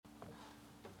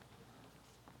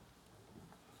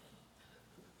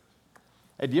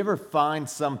Hey, do you ever find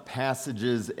some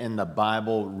passages in the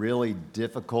Bible really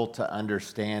difficult to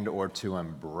understand or to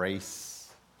embrace?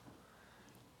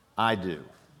 I do.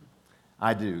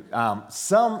 I do.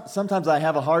 Sometimes I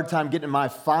have a hard time getting my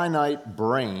finite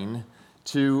brain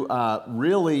to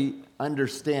really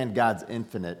understand God's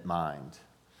infinite mind.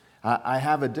 I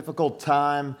have a difficult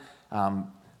time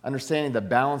understanding the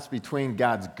balance between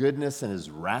God's goodness and his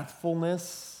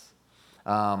wrathfulness,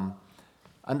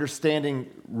 understanding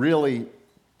really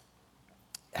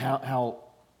how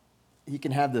he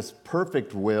can have this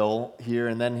perfect will here,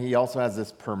 and then he also has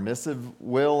this permissive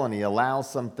will, and he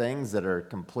allows some things that are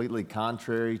completely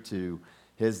contrary to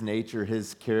his nature,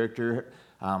 his character.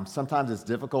 Sometimes it's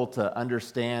difficult to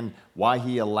understand why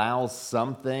he allows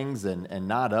some things and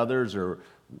not others, or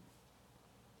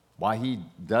why he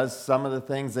does some of the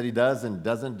things that he does and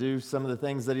doesn't do some of the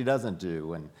things that he doesn't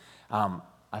do. And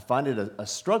I find it a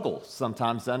struggle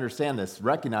sometimes to understand this,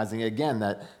 recognizing again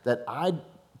that I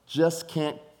just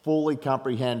can't fully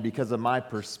comprehend, because of my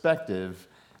perspective,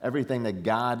 everything that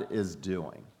God is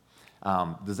doing.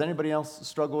 Does anybody else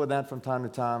struggle with that from time to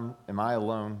time? Am I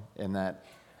alone in that?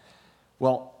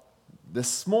 Well,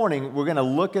 this morning we're going to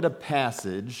look at a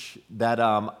passage that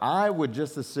I would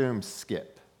just assume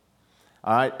skip.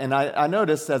 All right, and I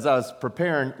noticed as I was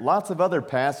preparing, lots of other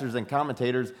pastors and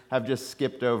commentators have just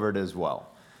skipped over it as well,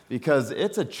 because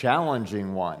it's a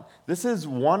challenging one. This is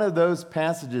one of those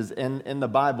passages in the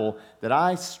Bible that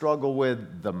I struggle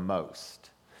with the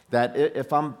most. That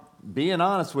if I'm being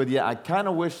honest with you, I kind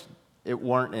of wish it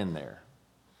weren't in there.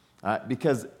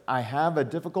 Because I have a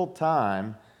difficult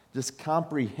time just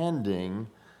comprehending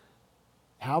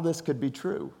how this could be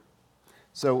true.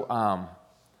 So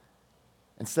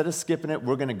instead of skipping it,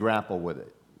 we're going to grapple with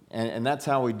it. And that's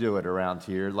how we do it around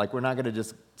here. Like, we're not going to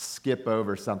just skip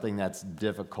over something that's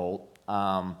difficult.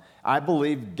 I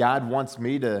believe God wants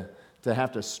me to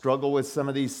have to struggle with some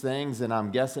of these things, and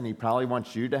I'm guessing he probably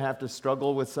wants you to have to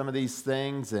struggle with some of these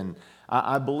things. And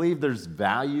I believe there's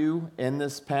value in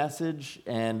this passage,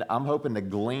 and I'm hoping to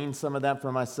glean some of that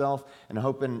for myself, and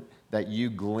hoping that you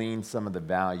glean some of the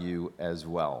value as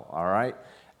well, all right?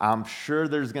 I'm sure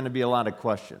there's going to be a lot of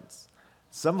questions.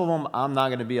 Some of them I'm not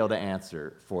going to be able to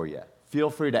answer for you. Feel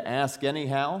free to ask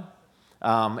anyhow,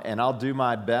 and I'll do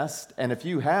my best. And if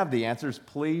you have the answers,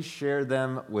 please share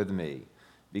them with me,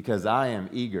 because I am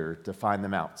eager to find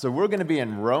them out. So we're going to be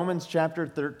in Romans chapter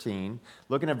 13,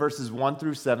 looking at verses 1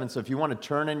 through 7. So if you want to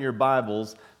turn in your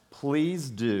Bibles, please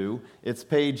do. It's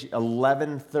page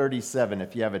 1137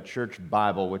 if you have a church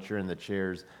Bible, which are in the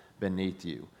chairs beneath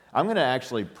you. I'm going to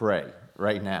actually pray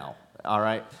right now. All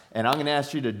right? And I'm going to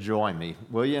ask you to join me,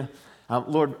 will you?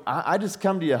 Lord, I just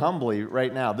come to you humbly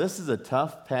right now. This is a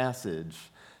tough passage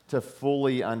to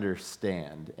fully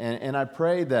understand. And I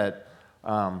pray that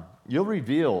you'll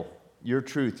reveal your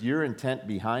truth, your intent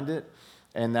behind it,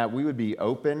 and that we would be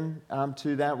open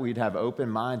to that. We'd have open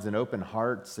minds and open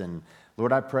hearts. And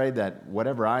Lord, I pray that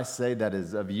whatever I say that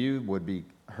is of you would be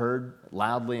heard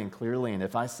loudly and clearly. And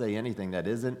if I say anything that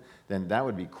isn't, then that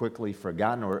would be quickly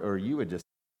forgotten, or you would just...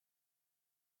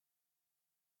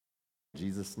 In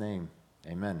Jesus' name,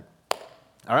 amen.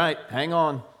 All right, hang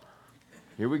on.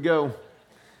 Here we go.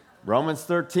 Romans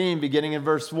 13, beginning in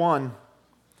verse 1.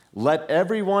 Let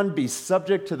everyone be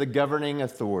subject to the governing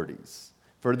authorities,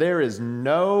 for there is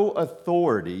no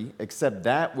authority except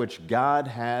that which God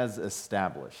has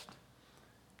established.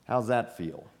 How's that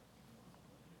feel?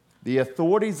 The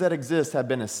authorities that exist have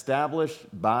been established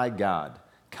by God.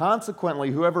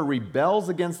 Consequently, whoever rebels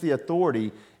against the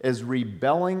authority is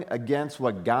rebelling against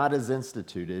what God has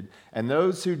instituted, and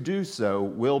those who do so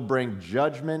will bring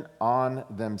judgment on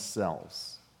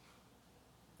themselves.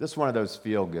 This is one of those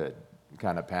feel-good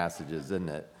kind of passages, isn't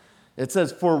it? It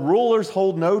says, for rulers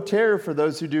hold no terror for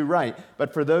those who do right,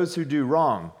 but for those who do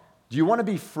wrong. Do you want to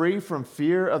be free from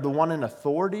fear of the one in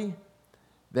authority?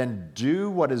 Then do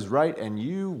what is right, and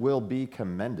you will be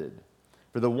commended.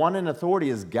 For the one in authority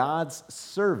is God's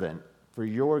servant for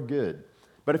your good.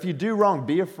 But if you do wrong,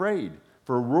 be afraid,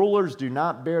 for rulers do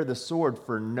not bear the sword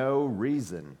for no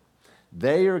reason.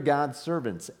 They are God's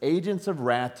servants, agents of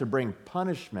wrath to bring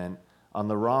punishment on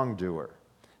the wrongdoer.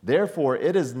 Therefore,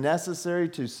 it is necessary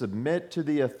to submit to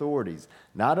the authorities,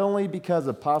 not only because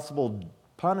of possible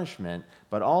punishment,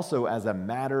 but also as a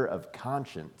matter of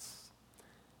conscience.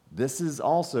 This is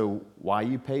also why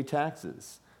you pay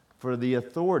taxes. For the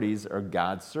authorities are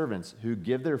God's servants who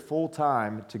give their full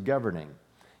time to governing.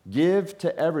 Give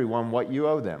to everyone what you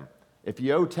owe them. If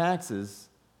you owe taxes,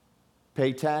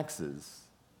 pay taxes.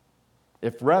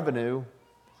 If revenue,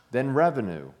 then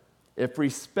revenue. If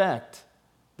respect,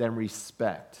 then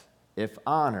respect. If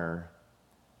honor,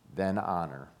 then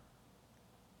honor.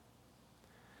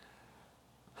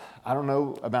 I don't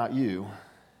know about you,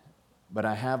 but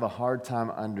I have a hard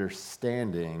time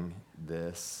understanding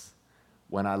this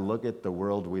when I look at the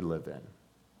world we live in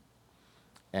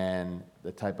and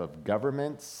the type of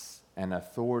governments and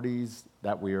authorities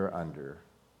that we are under.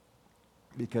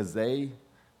 Because they,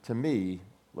 to me,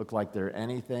 look like they're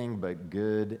anything but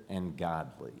good and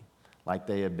godly, like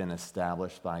they have been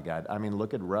established by God. I mean,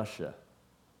 look at Russia.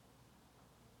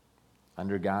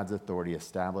 Under God's authority,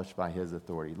 established by his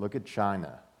authority. Look at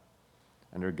China.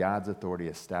 Under God's authority,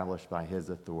 established by his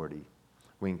authority.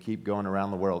 We can keep going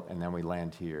around the world, and then we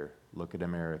land here. Look at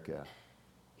America.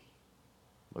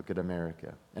 Look at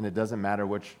America. And it doesn't matter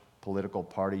which political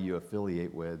party you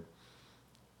affiliate with.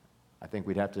 I think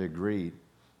we'd have to agree,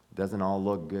 it doesn't all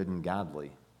look good and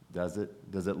godly, does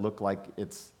it? Does it look like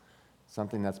it's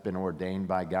something that's been ordained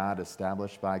by God,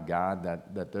 established by God,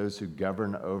 that those who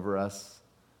govern over us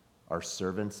are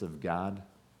servants of God?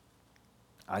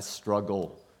 I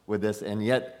struggle with this, and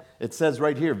yet it says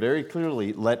right here very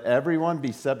clearly, let everyone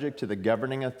be subject to the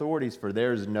governing authorities, for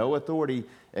there is no authority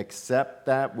except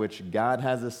that which God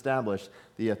has established.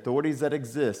 The authorities that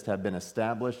exist have been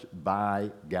established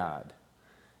by God.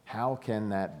 How can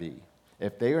that be?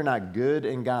 If they are not good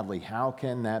and godly, how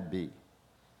can that be?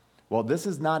 Well, this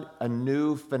is not a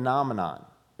new phenomenon.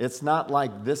 It's not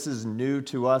like this is new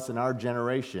to us in our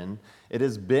generation. It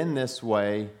has been this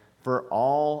way for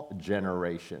all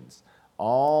generations.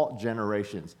 All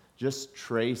generations. Just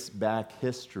trace back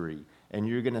history, and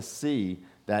you're going to see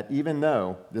that even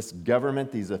though this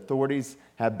government, these authorities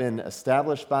have been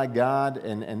established by God,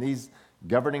 and these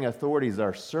governing authorities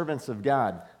are servants of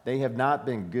God, they have not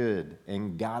been good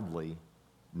and godly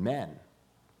men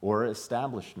or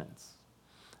establishments.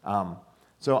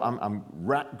 So I'm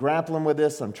grappling with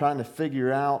this. I'm trying to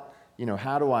figure out,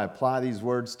 how do I apply these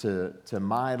words to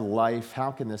my life?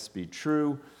 How can this be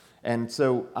true? And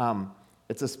so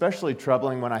it's especially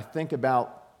troubling when I think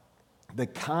about the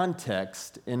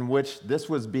context in which this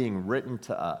was being written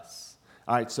to us.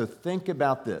 All right, so think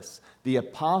about this. The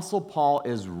Apostle Paul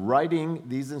is writing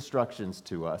these instructions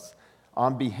to us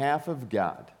on behalf of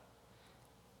God.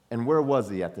 And where was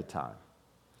he at the time?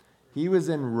 He was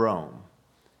in Rome,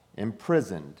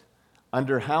 imprisoned,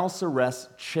 under house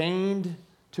arrest, chained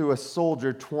to a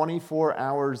soldier 24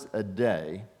 hours a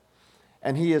day,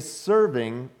 and he is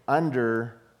serving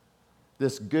under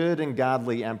this good and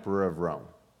godly emperor of Rome,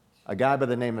 a guy by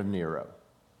the name of Nero.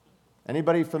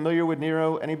 Anybody familiar with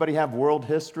Nero? Anybody have world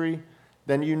history?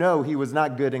 Then you know he was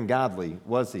not good and godly,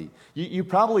 was he? You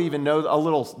probably even know a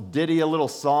little ditty, a little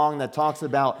song that talks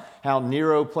about how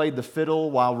Nero played the fiddle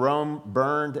while Rome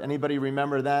burned. Anybody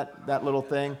remember that little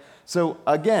thing? So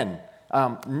again,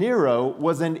 Nero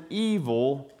was an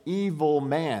evil, evil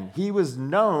man. He was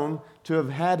known to have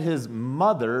had his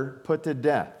mother put to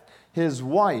death, his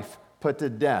wife put to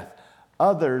death,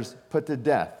 others put to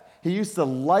death. He used to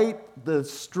light the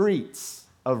streets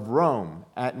of Rome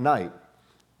at night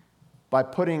by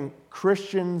putting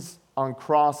Christians on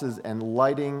crosses and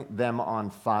lighting them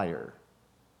on fire.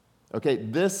 Okay,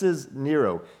 this is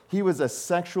Nero. He was a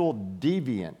sexual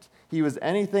deviant. He was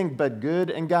anything but good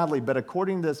and godly, but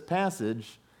according to this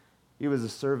passage, he was a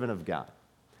servant of God.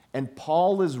 And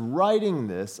Paul is writing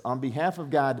this on behalf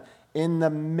of God in the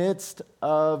midst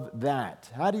of that.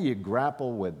 How do you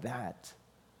grapple with that?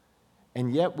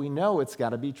 And yet we know it's got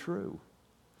to be true.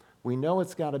 We know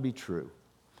it's got to be true.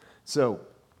 So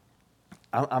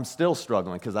I'm still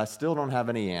struggling because I still don't have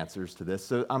any answers to this.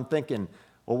 So I'm thinking,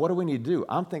 well, what do we need to do?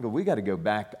 I'm thinking we got to go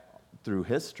back through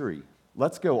history.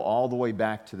 Let's go all the way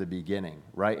back to the beginning,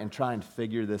 right? And try and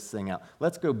figure this thing out.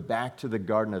 Let's go back to the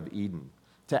Garden of Eden,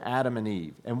 to Adam and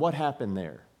Eve. And what happened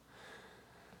there?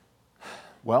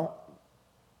 Well,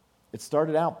 it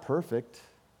started out perfect,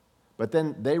 but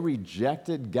then they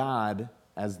rejected God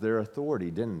as their authority,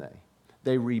 didn't they?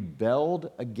 They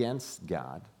rebelled against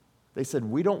God. They said,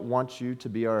 we don't want you to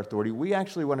be our authority. We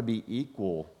actually want to be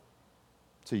equal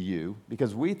to you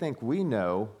because we think we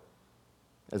know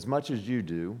as much as you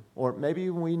do, or maybe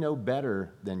we know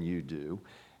better than you do.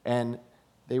 And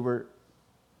they were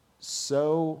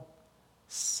so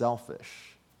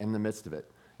selfish in the midst of it.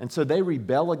 And so they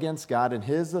rebel against God and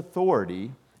his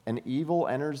authority, and evil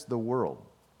enters the world.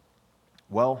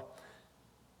 Well,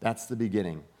 that's the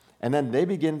beginning. And then they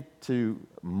begin to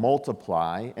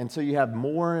multiply, and so you have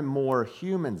more and more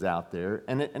humans out there,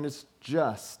 and it's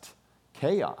just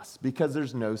chaos because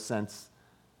there's no sense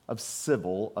of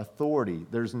civil authority.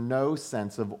 There's no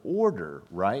sense of order,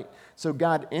 right? So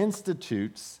God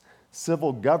institutes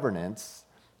civil governance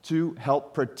to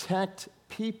help protect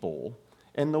people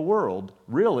in the world,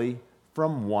 really,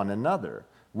 from one another,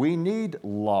 We need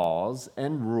laws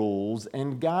and rules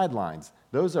and guidelines.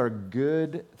 Those are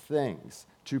good things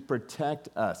to protect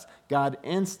us. God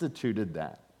instituted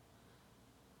that.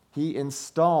 He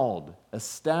installed,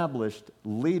 established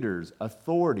leaders,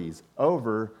 authorities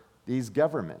over these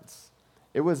governments.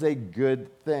 It was a good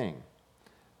thing.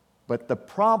 But the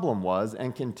problem was,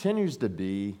 and continues to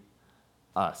be,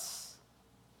 us.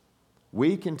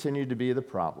 We continue to be the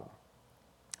problem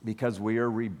because we are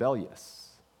rebellious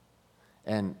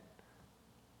and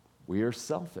we are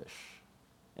selfish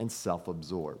and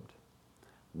self-absorbed.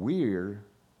 We're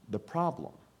the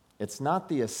problem. It's not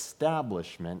the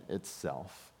establishment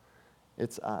itself,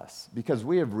 it's us, because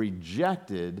we have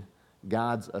rejected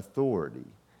God's authority.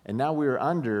 And now we are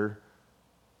under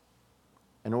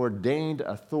an ordained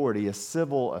authority, a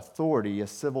civil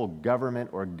government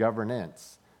or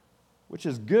governance, which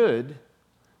is good,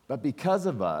 but because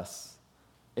of us,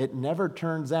 it never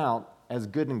turns out as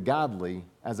good and godly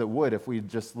as it would if we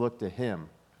just looked to Him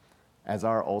as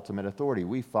our ultimate authority.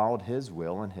 We followed His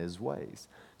will and His ways.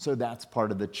 So that's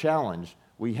part of the challenge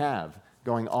we have,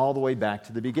 going all the way back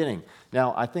to the beginning.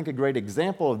 Now, I think a great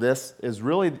example of this is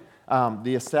really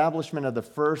the establishment of the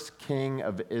first king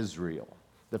of Israel.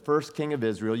 The first king of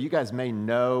Israel. You guys may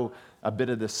know a bit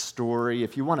of this story.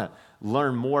 If you want to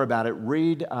learn more about it,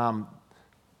 read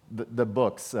the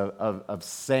books of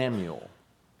Samuel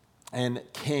and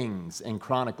Kings and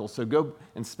Chronicles. So go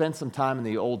and spend some time in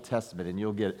the Old Testament and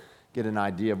you'll get an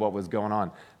idea of what was going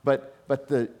on. But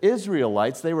the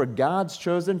Israelites, they were God's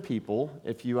chosen people,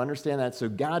 if you understand that. So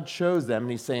God chose them,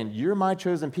 and He's saying, you're my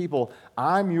chosen people.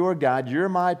 I'm your God. You're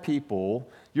my people.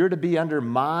 You're to be under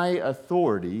my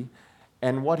authority.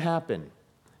 And what happened?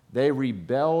 They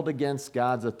rebelled against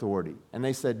God's authority. And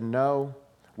they said, no,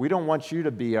 we don't want you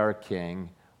to be our king.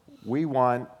 We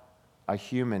want a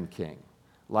human king,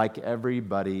 like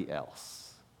everybody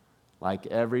else. Like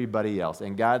everybody else.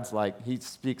 And God's like, He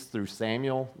speaks through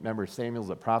Samuel. Remember,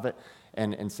 Samuel's a prophet.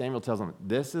 And Samuel tells him,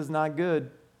 this is not good.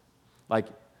 Like,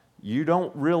 you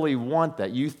don't really want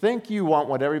that. You think you want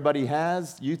what everybody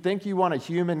has. You think you want a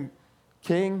human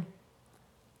king.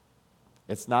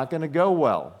 It's not going to go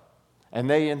well. And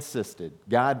they insisted,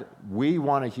 God, we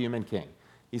want a human king.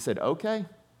 He said, okay,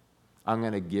 I'm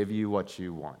going to give you what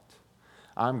you want.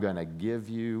 I'm going to give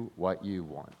you what you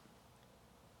want.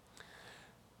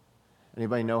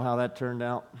 Anybody know how that turned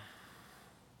out?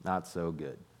 Not so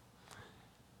good.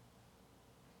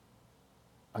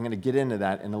 I'm going to get into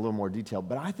that in a little more detail,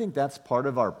 but I think that's part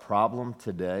of our problem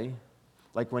today.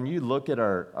 Like when you look at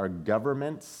our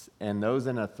governments and those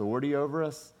in authority over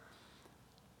us,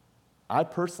 I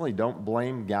personally don't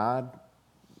blame God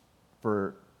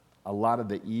for a lot of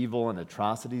the evil and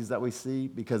atrocities that we see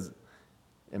because,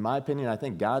 in my opinion, I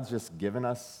think God's just given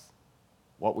us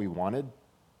what we wanted.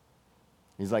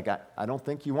 He's like, I don't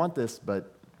think you want this,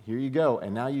 but here you go.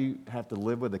 And now you have to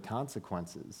live with the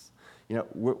consequences. You know,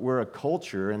 we're a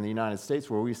culture in the United States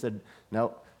where we said,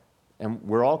 no, and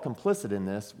we're all complicit in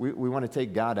this. We want to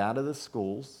take God out of the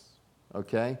schools,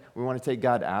 okay? We want to take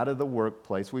God out of the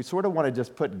workplace. We sort of want to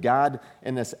just put God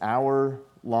in this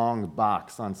hour-long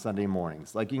box on Sunday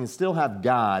mornings. Like you can still have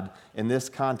God in this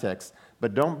context,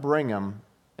 but don't bring Him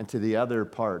into the other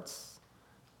parts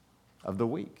of the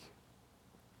week,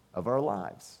 of our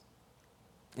lives.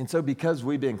 And so because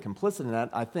we've been complicit in that,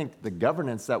 I think the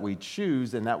governance that we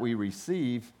choose and that we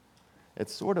receive,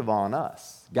 it's sort of on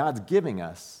us. God's giving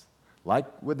us, like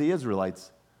with the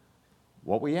Israelites,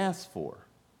 what we asked for.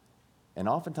 And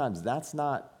oftentimes that's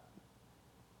not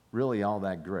really all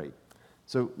that great.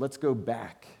 So let's go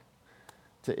back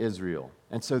to Israel.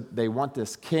 And so they want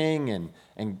this king,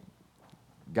 and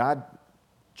God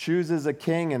chooses a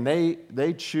king, and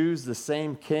they choose the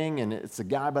same king, and it's a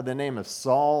guy by the name of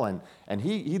Saul, and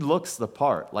he looks the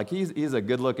part. Like he's a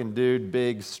good-looking dude,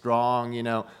 big, strong, you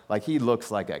know, like he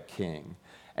looks like a king.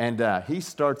 And he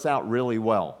starts out really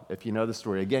well, if you know the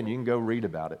story. Again, you can go read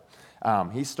about it.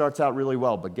 He starts out really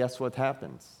well, but guess what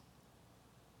happens?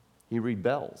 He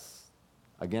rebels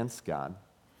against God.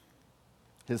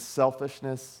 His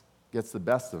selfishness gets the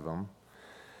best of him,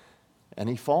 and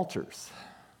he falters.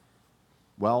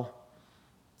 Well,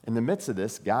 in the midst of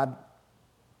this, God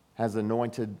has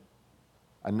anointed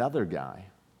another guy,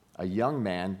 a young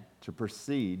man, to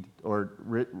proceed, or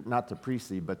not to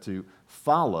precede, but to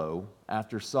follow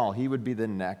after Saul. He would be the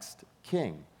next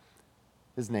king.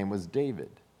 His name was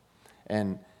David.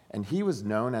 And he was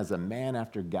known as a man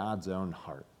after God's own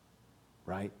heart,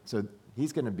 right? So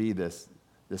he's going to be this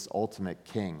ultimate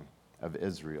king of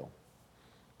Israel.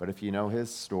 But if you know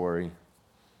his story,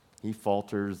 he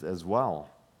falters as well.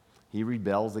 He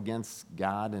rebels against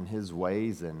God and His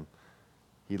ways, and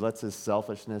He lets his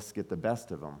selfishness get the best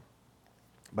of him.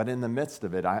 But in the midst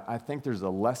of it, I think there's a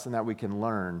lesson that we can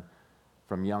learn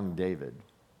from young David.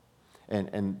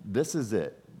 And this is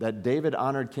it, that David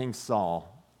honored King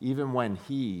Saul even when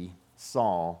he,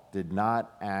 Saul, did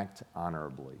not act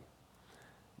honorably.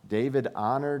 David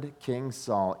honored King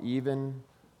Saul even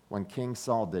when King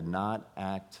Saul did not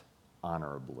act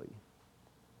honorably.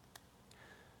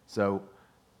 So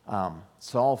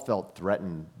Saul felt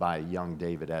threatened by young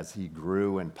David as he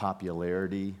grew in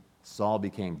popularity. Saul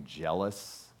became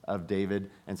jealous of David,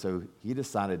 and so he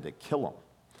decided to kill him.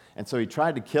 And so he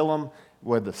tried to kill him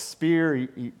with a spear.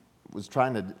 He was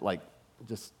trying to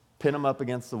just pin him up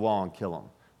against the wall and kill him.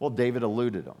 Well, David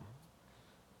eluded him.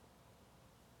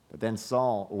 But then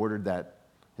Saul ordered that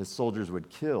his soldiers would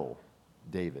kill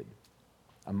David,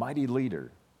 a mighty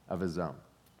leader of his own.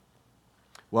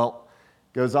 Well,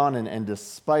 goes on, and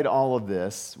despite all of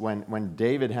this, when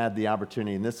David had the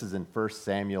opportunity, and this is in 1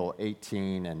 Samuel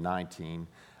 18 and 19,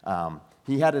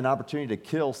 he had an opportunity to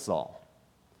kill Saul,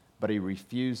 but he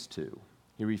refused to.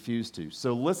 He refused to.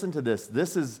 So listen to this.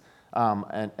 This is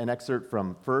an excerpt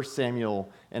from 1 Samuel,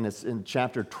 and it's in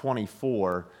chapter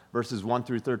 24, verses 1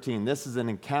 through 13. This is an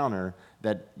encounter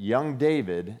that young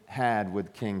David had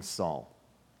with King Saul.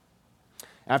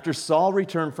 After Saul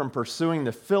returned from pursuing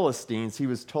the Philistines, he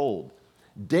was told,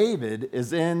 David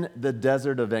is in the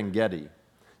desert of En-Gedi.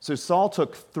 So Saul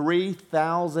took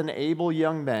 3,000 able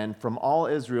young men from all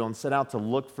Israel and set out to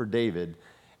look for David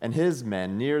and his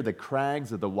men near the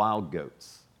crags of the wild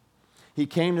goats. He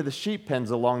came to the sheep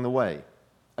pens along the way.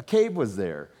 A cave was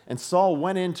there, and Saul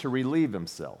went in to relieve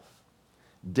himself.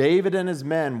 David and his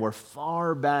men were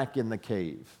far back in the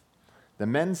cave. The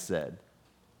men said,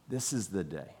 This is the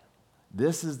day.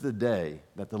 This is the day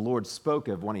that the Lord spoke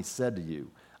of when he said to you,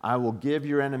 I will give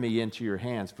your enemy into your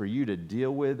hands for you to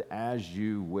deal with as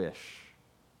you wish.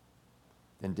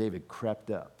 Then David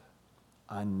crept up,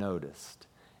 unnoticed,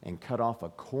 and cut off a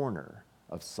corner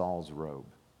of Saul's robe.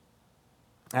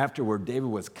 Afterward, David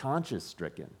was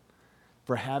conscience-stricken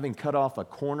for having cut off a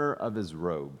corner of his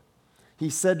robe.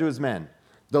 He said to his men,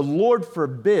 The Lord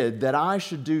forbid that I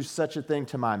should do such a thing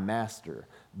to my master,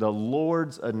 the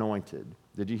Lord's anointed.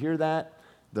 Did you hear that?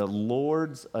 The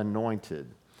Lord's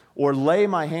anointed. Or lay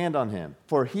my hand on him,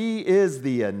 for he is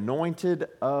the anointed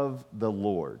of the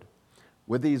Lord.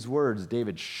 With these words,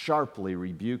 David sharply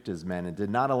rebuked his men and did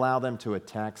not allow them to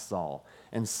attack Saul.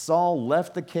 And Saul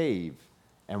left the cave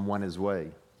and went his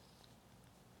way.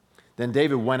 Then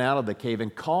David went out of the cave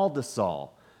and called to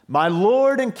Saul, My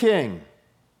Lord and King.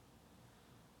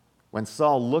 When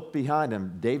Saul looked behind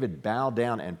him, David bowed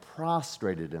down and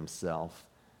prostrated himself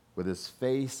with his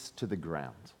face to the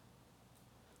ground.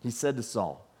 He said to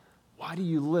Saul, Why do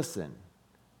you listen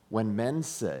when men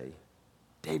say,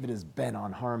 David is bent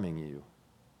on harming you?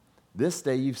 This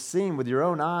day you've seen with your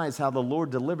own eyes how the Lord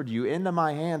delivered you into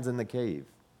my hands in the cave.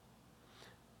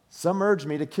 Some urged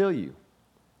me to kill you,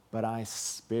 but I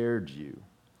spared you.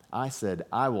 I said,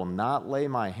 I will not lay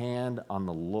my hand on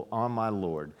my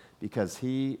Lord, because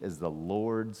he is the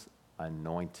Lord's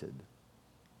anointed.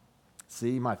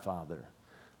 See, my father,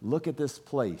 look at this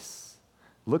place.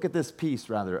 Look at this piece,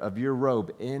 rather, of your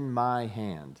robe in my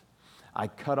hand. I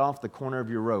cut off the corner of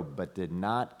your robe, but did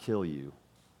not kill you.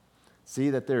 See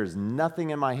that there is nothing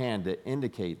in my hand to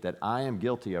indicate that I am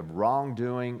guilty of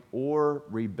wrongdoing or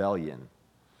rebellion.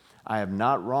 I have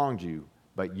not wronged you,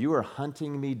 but you are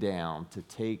hunting me down to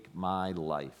take my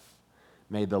life.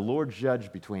 May the Lord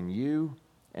judge between you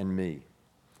and me,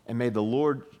 and may the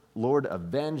Lord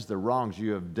avenge the wrongs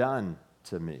you have done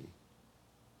to me.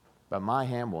 But my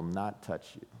hand will not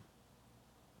touch you.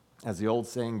 As the old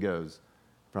saying goes,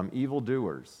 from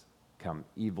evildoers come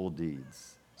evil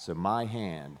deeds. So my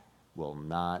hand will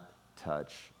not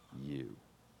touch you.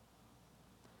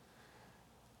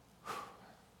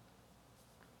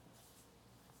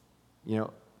 You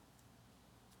know,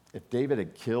 if David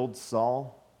had killed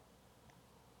Saul,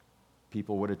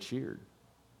 people would have cheered.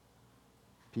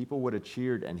 People would have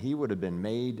cheered, and he would have been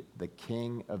made the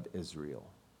king of Israel.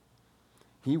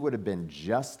 He would have been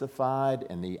justified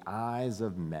in the eyes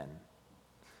of men,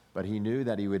 but he knew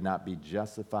that he would not be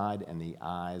justified in the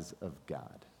eyes of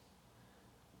God.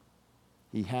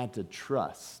 He had to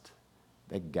trust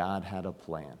that God had a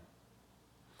plan.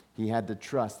 He had to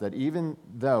trust that even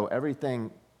though everything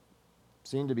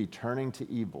seemed to be turning to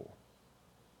evil,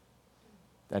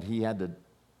 that he had to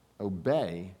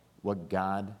obey what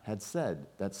God had said,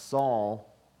 that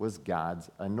Saul was God's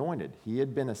anointed. He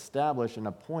had been established and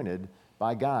appointed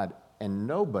by God, and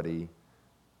nobody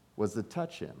was to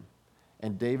touch him.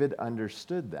 And David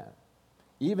understood that.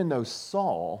 Even though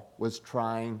Saul was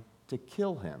trying to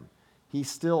kill him, he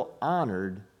still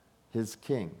honored his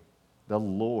king, the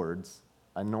Lord's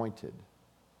anointed.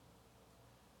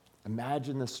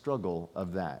 Imagine the struggle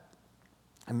of that.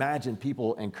 Imagine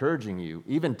people encouraging you,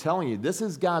 even telling you, this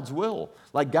is God's will.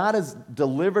 Like God has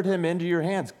delivered him into your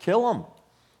hands. Kill him.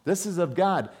 This is of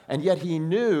God. And yet he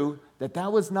knew that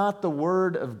that was not the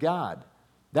word of God.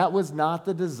 That was not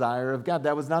the desire of God.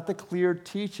 That was not the clear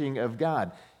teaching of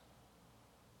God.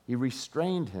 He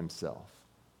restrained himself.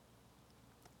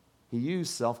 He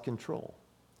used self-control.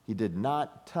 He did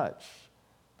not touch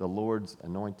the Lord's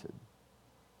anointed.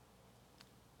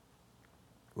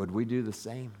 Would we do the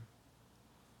same?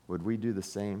 Would we do the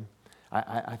same?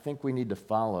 I think we need to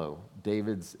follow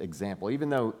David's example. Even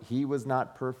though he was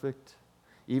not perfect,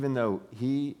 even though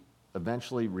he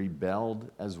eventually rebelled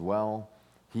as well,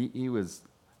 he was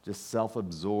just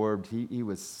self-absorbed. He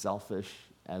was selfish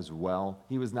as well.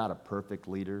 He was not a perfect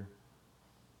leader.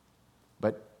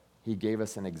 But he gave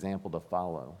us an example to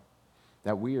follow,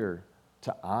 that we are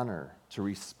to honor, to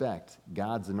respect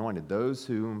God's anointed, those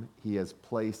whom he has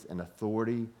placed in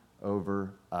authority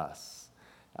over us.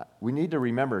 We need to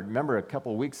remember a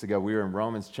couple weeks ago we were in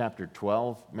Romans chapter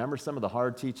 12. Remember some of the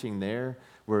hard teaching there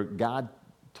where God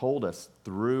told us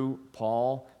through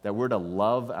Paul that we're to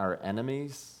love our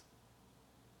enemies?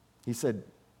 He said,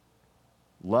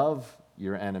 love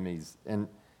your enemies. And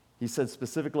he said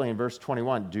specifically in verse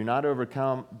 21, do not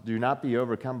be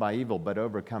overcome by evil, but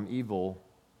overcome evil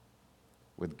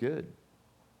with good.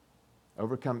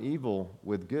 Overcome evil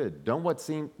with good. Do what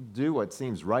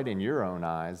seems right in your own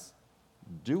eyes.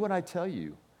 Do what I tell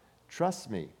you. Trust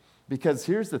me. Because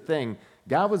here's the thing,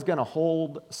 God was going to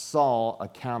hold Saul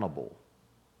accountable.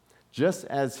 Just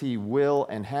as he will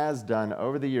and has done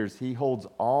over the years, he holds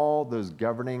all those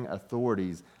governing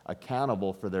authorities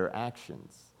accountable for their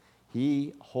actions.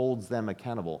 He holds them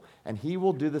accountable. And he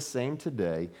will do the same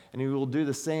today, and he will do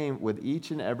the same with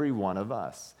each and every one of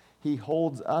us. He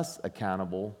holds us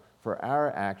accountable for our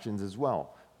actions as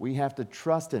well. We have to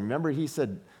trust him. Remember, he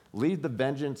said, leave the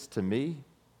vengeance to me.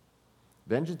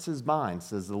 Vengeance is mine,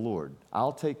 says the Lord.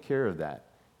 I'll take care of that.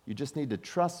 You just need to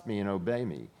trust me and obey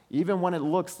me. Even when it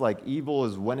looks like evil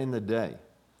is winning the day.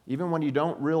 Even when you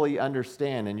don't really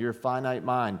understand in your finite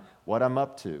mind what I'm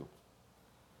up to.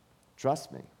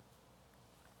 Trust me.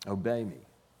 Obey me.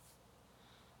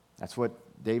 That's what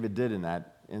David did in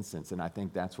that instance, and I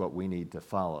think that's what we need to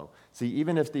follow. See,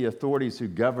 even if the authorities who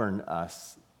govern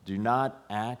us do not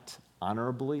act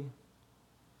honorably,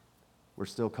 we're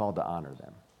still called to honor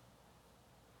them.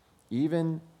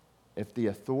 Even if the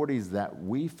authorities that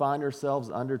we find ourselves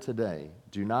under today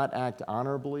do not act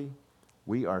honorably,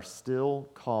 we are still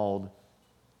called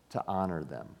to honor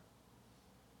them.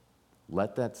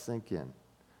 Let that sink in.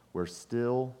 We're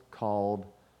still called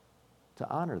to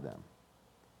honor them.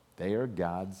 They are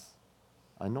God's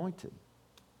anointed,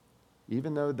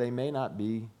 even though they may not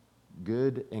be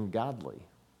good and godly.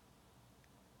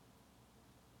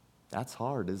 That's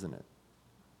hard, isn't it?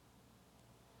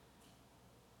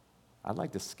 I'd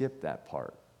like to skip that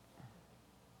part.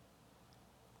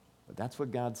 But that's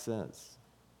what God says.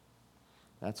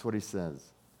 That's what he says.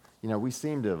 You know, we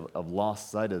seem to have lost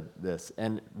sight of this.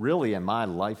 And really in my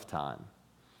lifetime,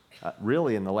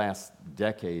 really in the last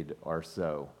decade or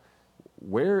so,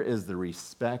 where is the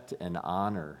respect and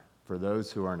honor for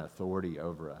those who are in authority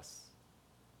over us?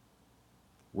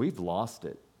 We've lost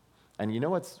it. And you know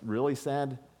what's really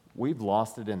sad? We've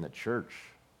lost it in the church.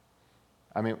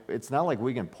 I mean, it's not like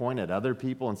we can point at other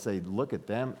people and say, look at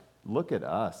them, look at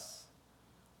us.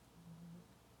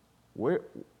 Where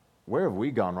have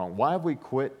we gone wrong? Why have we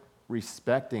quit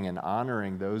respecting and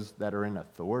honoring those that are in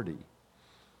authority?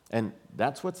 And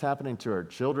that's what's happening to our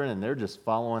children, and they're just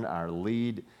following our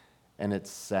lead, and it's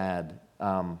sad.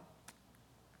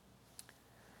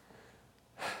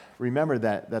 Remember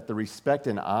that the respect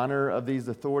and honor of these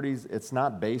authorities, it's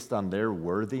not based on their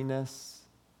worthiness.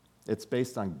 It's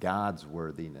based on God's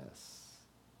worthiness.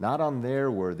 Not on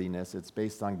their worthiness, it's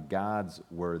based on God's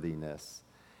worthiness.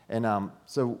 And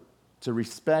so to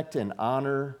respect and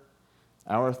honor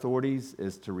our authorities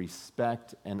is to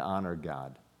respect and honor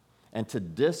God. And to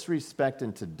disrespect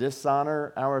and to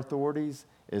dishonor our authorities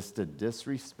is to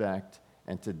disrespect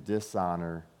and to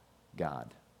dishonor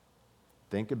God.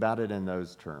 Think about it in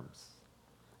those terms.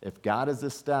 If God has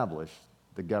established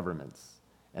the governments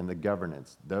and the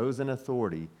governance, those in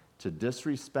authority, to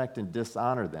disrespect and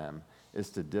dishonor them is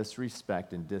to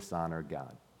disrespect and dishonor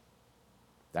God.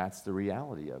 That's the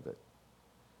reality of it.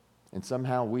 And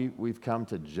somehow we've come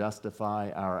to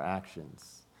justify our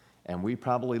actions. And we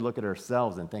probably look at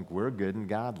ourselves and think we're good and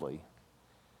godly.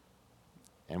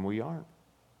 And we aren't.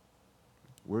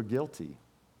 We're guilty.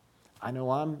 I know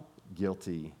I'm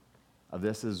guilty of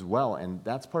this as well. And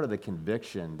that's part of the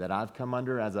conviction that I've come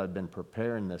under as I've been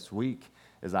preparing this week,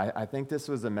 is I think this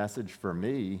was a message for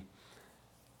me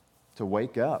to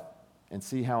wake up and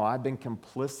see how I've been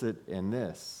complicit in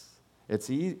this. It's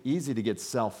easy to get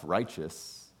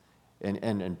self-righteous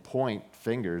and point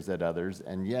fingers at others,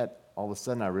 and yet all of a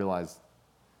sudden I realize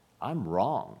I'm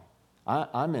wrong.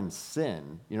 I'm in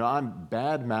sin. I'm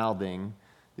bad-mouthing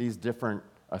these different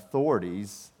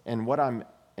authorities, and what I'm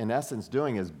in essence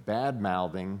doing is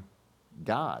bad-mouthing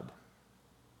God.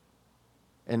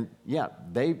 And yeah,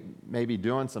 they may be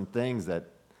doing some things that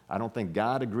I don't think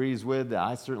God agrees with, that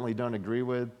I certainly don't agree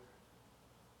with.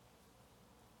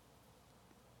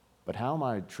 But how am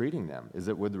I treating them? Is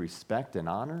it with respect and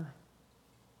honor?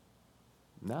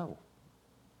 No,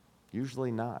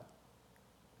 usually not.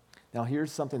 Now,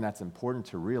 here's something that's important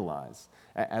to realize.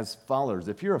 As followers,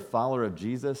 if you're a follower of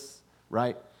Jesus,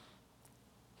 right,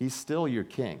 he's still your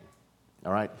king,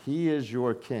 all right? He is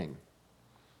your king.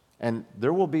 And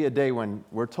there will be a day when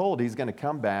we're told he's going to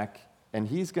come back and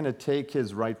he's going to take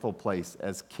his rightful place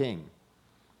as king.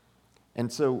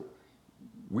 And so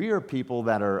we are people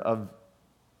that are of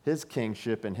his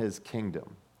kingship and his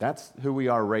kingdom. That's who we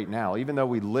are right now, even though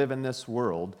we live in this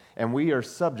world and we are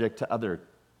subject to other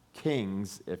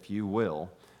kings, if you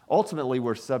will. Ultimately,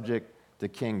 we're subject to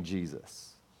King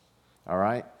Jesus, all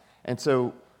right? And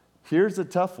so here's a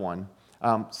tough one.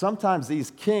 Sometimes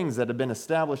these kings that have been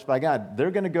established by God,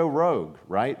 they're going to go rogue,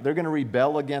 right? They're going to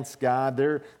rebel against God.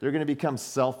 They're going to become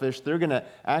selfish. They're going to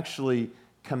actually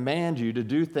command you to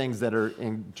do things that are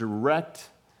in direct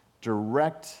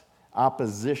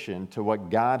opposition to what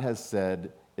God has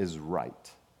said is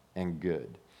right and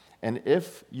good. And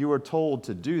if you are told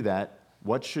to do that,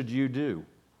 what should you do?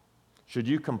 Should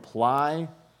you comply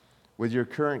with your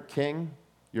current king,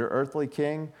 your earthly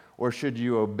king, or should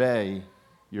you obey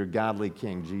your godly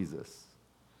King Jesus?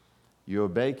 You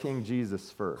obey King Jesus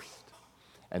first,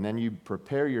 and then you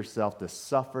prepare yourself to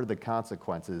suffer the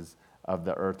consequences of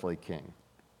the earthly king,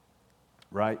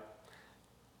 right?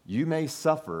 You may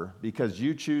suffer because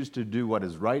you choose to do what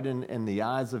is right in the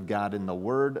eyes of God, in the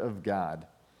Word of God.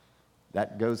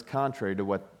 That goes contrary to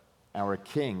what our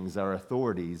kings, our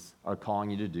authorities are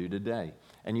calling you to do today.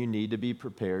 And you need to be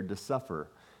prepared to suffer.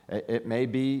 It may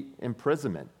be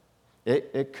imprisonment.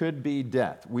 It could be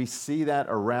death. We see that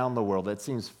around the world. That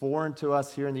seems foreign to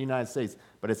us here in the United States,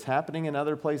 but it's happening in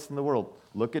other places in the world.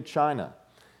 Look at China.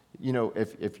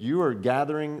 If you are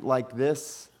gathering like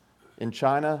this in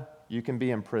China, you can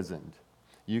be imprisoned.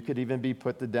 You could even be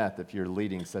put to death if you're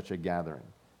leading such a gathering.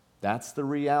 That's the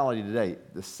reality today.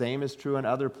 The same is true in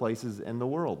other places in the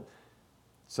world.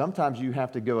 Sometimes you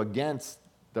have to go against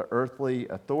the earthly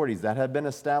authorities that have been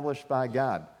established by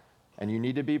God, and you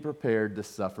need to be prepared to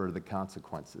suffer the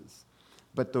consequences.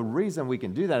 But the reason we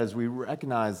can do that is we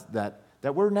recognize that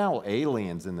we're now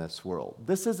aliens in this world.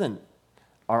 This isn't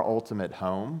our ultimate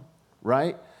home,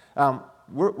 right?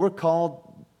 We're called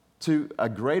to a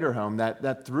greater home,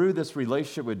 that through this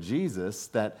relationship with Jesus,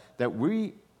 that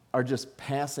we are just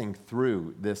passing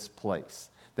through this place,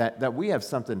 that we have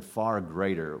something far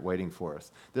greater waiting for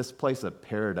us. This place of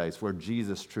paradise where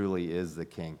Jesus truly is the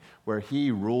king, where he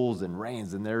rules and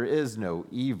reigns and there is no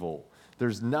evil.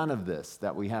 There's none of this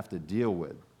that we have to deal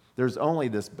with. There's only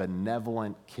this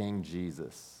benevolent King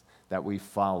Jesus that we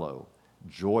follow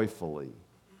joyfully,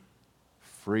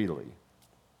 freely.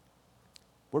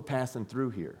 We're passing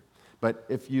through here. But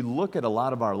if you look at a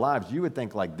lot of our lives, you would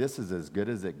think like this is as good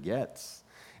as it gets.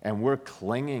 And we're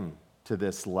clinging to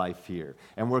this life here.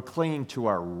 And we're clinging to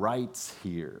our rights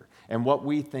here. And what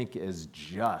we think is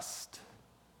just.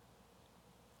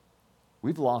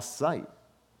 We've lost sight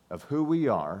of who we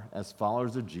are as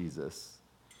followers of Jesus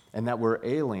and that we're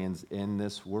aliens in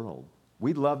this world.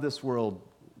 We love this world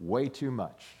way too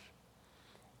much.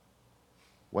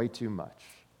 Way too much.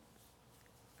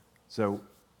 So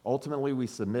ultimately we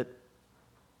submit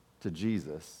to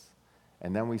Jesus,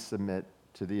 and then we submit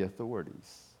to the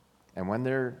authorities. And when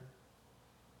they're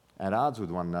at odds with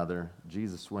one another,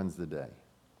 Jesus wins the day.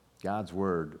 God's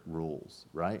word rules,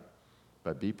 right?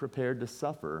 But be prepared to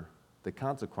suffer the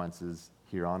consequences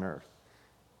here on earth.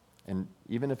 And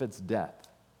even if it's death,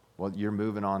 well, you're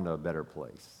moving on to a better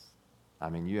place. I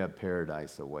mean, you have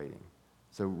paradise awaiting.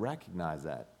 So recognize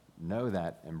that, know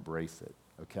that, embrace it,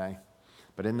 okay?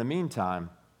 But in the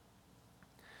meantime,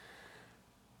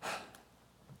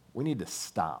 we need to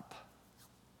stop.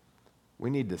 We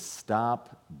need to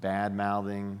stop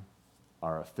bad-mouthing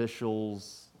our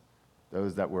officials,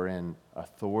 those that we're in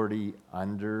authority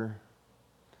under.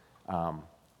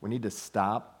 We need to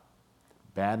stop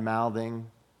bad-mouthing,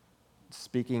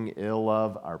 speaking ill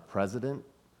of our president,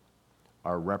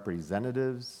 our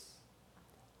representatives,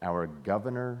 our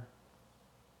governor,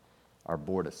 our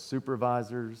board of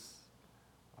supervisors,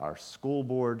 our school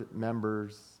board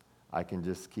members. I can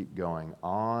just keep going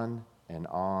on and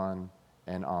on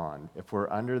and on. If we're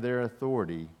under their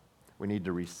authority, we need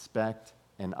to respect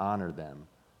and honor them.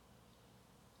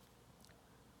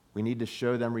 We need to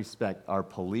show them respect. Our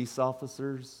police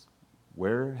officers,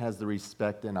 where has the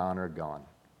respect and honor gone?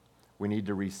 We need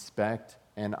to respect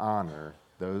and honor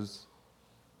those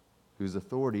whose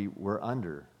authority we're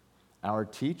under. Our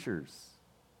teachers,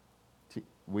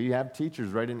 we have teachers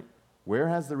right in. Where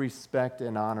has the respect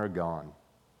and honor gone?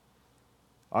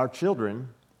 Our children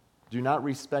do not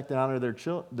respect and honor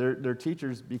their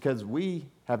teachers because we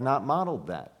have not modeled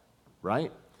that,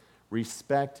 right?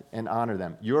 Respect and honor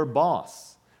them. Your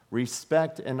boss,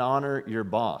 respect and honor your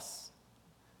boss.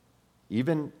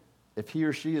 Even if he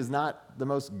or she is not the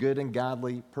most good and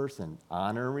godly person,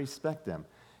 honor and respect them.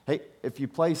 Hey, if you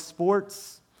play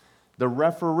sports, the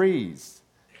referees,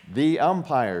 the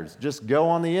umpires, just go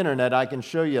on the internet. I can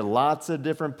show you lots of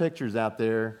different pictures out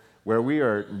there where we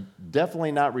are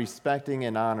definitely not respecting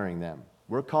and honoring them.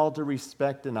 We're called to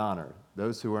respect and honor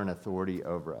those who are in authority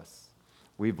over us.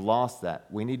 We've lost that.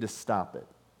 We need to stop it.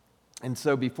 And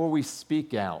so before we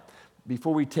speak out,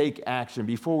 before we take action,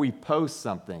 before we post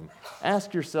something,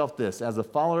 ask yourself this: as a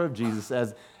follower of Jesus,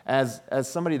 as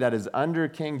somebody that is under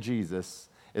King Jesus,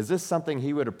 is this something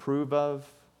he would approve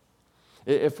of?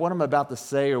 If what I'm about to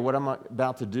say or what I'm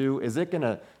about to do, is it going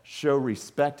to show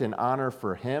respect and honor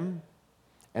for him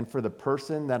and for the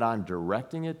person that I'm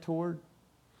directing it toward?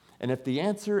 And if the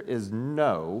answer is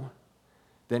no,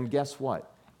 then guess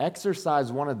what? Exercise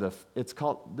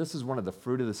this is one of the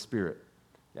fruit of the Spirit.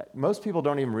 Most people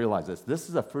don't even realize this. This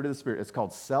is a fruit of the Spirit. It's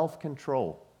called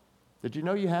self-control. Did you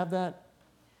know you have that?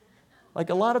 Like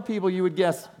a lot of people you would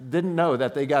guess didn't know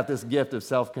that they got this gift of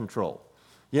self-control.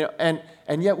 You know,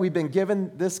 and yet we've been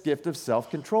given this gift of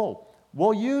self-control.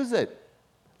 We'll use it.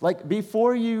 Like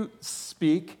before you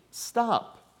speak,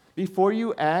 stop. Before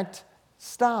you act,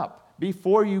 stop.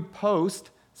 Before you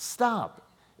post, stop.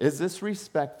 Is this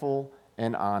respectful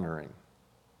and honoring?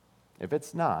 If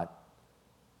it's not,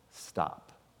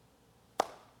 stop.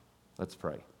 Let's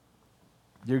pray.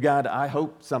 Dear God, I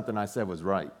hope something I said was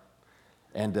right.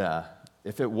 And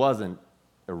if it wasn't,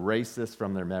 erase this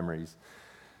from their memories.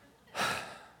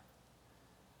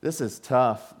 This is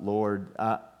tough, Lord.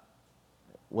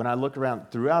 When I look around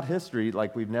throughout history,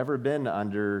 like we've never been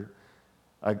under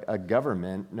a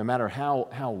government, no matter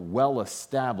how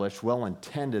well-established,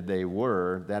 well-intended they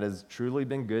were, that has truly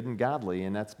been good and godly,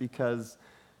 and that's because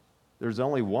there's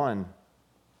only one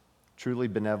truly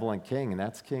benevolent king, and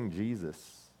that's King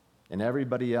Jesus, and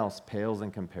everybody else pales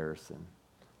in comparison.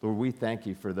 Lord, we thank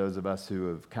you for those of us who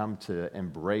have come to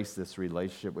embrace this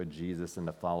relationship with Jesus and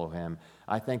to follow him.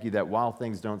 I thank you that while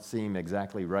things don't seem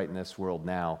exactly right in this world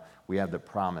now, we have the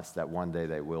promise that one day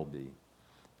they will be.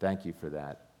 Thank you for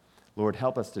that. Lord,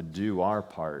 help us to do our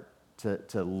part,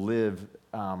 to live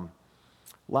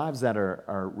lives that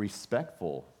are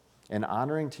respectful and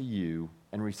honoring to you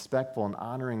and respectful and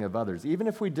honoring of others, even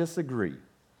if we disagree.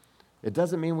 It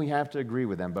doesn't mean we have to agree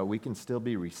with them, but we can still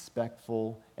be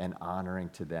respectful and honoring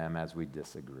to them as we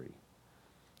disagree.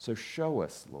 So show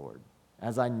us, Lord,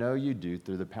 as I know you do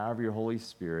through the power of your Holy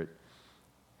Spirit,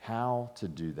 how to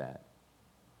do that.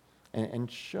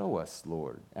 And show us,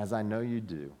 Lord, as I know you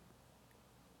do,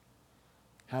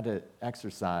 how to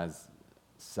exercise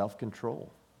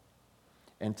self-control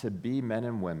and to be men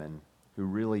and women who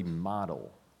really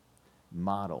model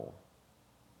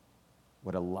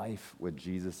what a life with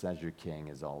Jesus as your King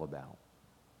is all about.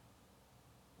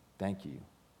 Thank you,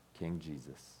 King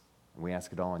Jesus. And we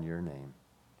ask it all in your name.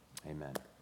 Amen.